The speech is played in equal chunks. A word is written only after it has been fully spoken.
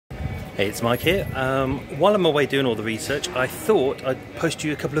Hey, it's Mike here. While I'm away doing all the research, I thought I'd post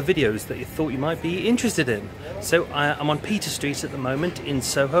you a couple of videos that you thought you might be interested in. So I'm on Peter Street at the moment in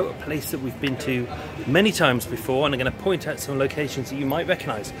Soho, a place that we've been to many times before, and I'm going to point out some locations that you might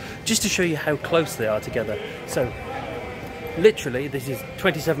recognise, just to show you how close they are together. So, literally, this is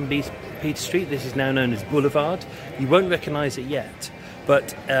 27B Peter Street. This is now known as Boulevard. You won't recognise it yet.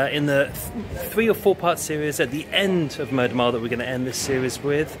 But in the 3 or 4 part series at the end of Murder Mile that we're going to end this series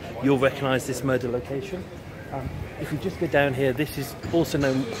with, you'll recognise this murder location. If we just go down here, this is also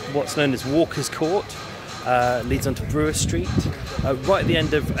what's known as Walker's Court. Leads onto Wardour Street. Right at the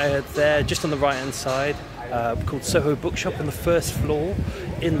end of there, just on the right hand side, called Soho Bookshop on the first floor.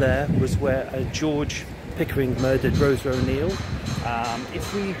 In there was where George Pickering murdered Rosa O'Neill.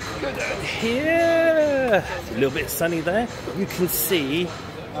 If we go down here, it's a little bit sunny there, you can see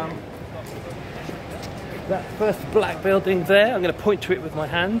that first black building there. I'm going to point to it with my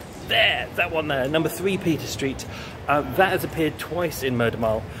hand. There, that one there, number 3 Peter Street. That has appeared twice in Murder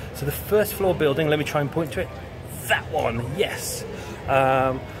Mile. So the first floor building, let me try and point to it. That one, yes.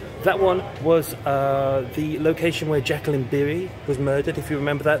 That one was the location where Jacqueline Birri was murdered. If you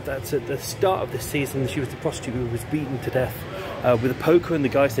remember that, that's at the start of the season. She was the prostitute who was beaten to death with a poker, and the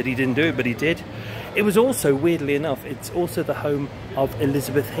guy said he didn't do it, but he did. It was also, weirdly enough, it's also the home of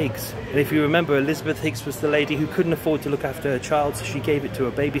Elizabeth Higgs. And if you remember, Elizabeth Higgs was the lady who couldn't afford to look after her child, so she gave it to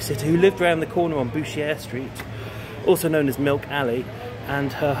a babysitter who lived around the corner on Wardour Street, also known as Milk Alley,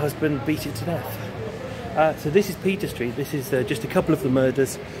 and her husband beat it to death. So this is Peter Street. This is just a couple of the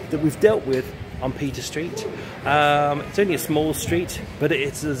murders that we've dealt with on Peter Street. It's only a small street, but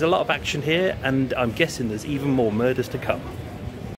there's a lot of action here, and I'm guessing there's even more murders to come.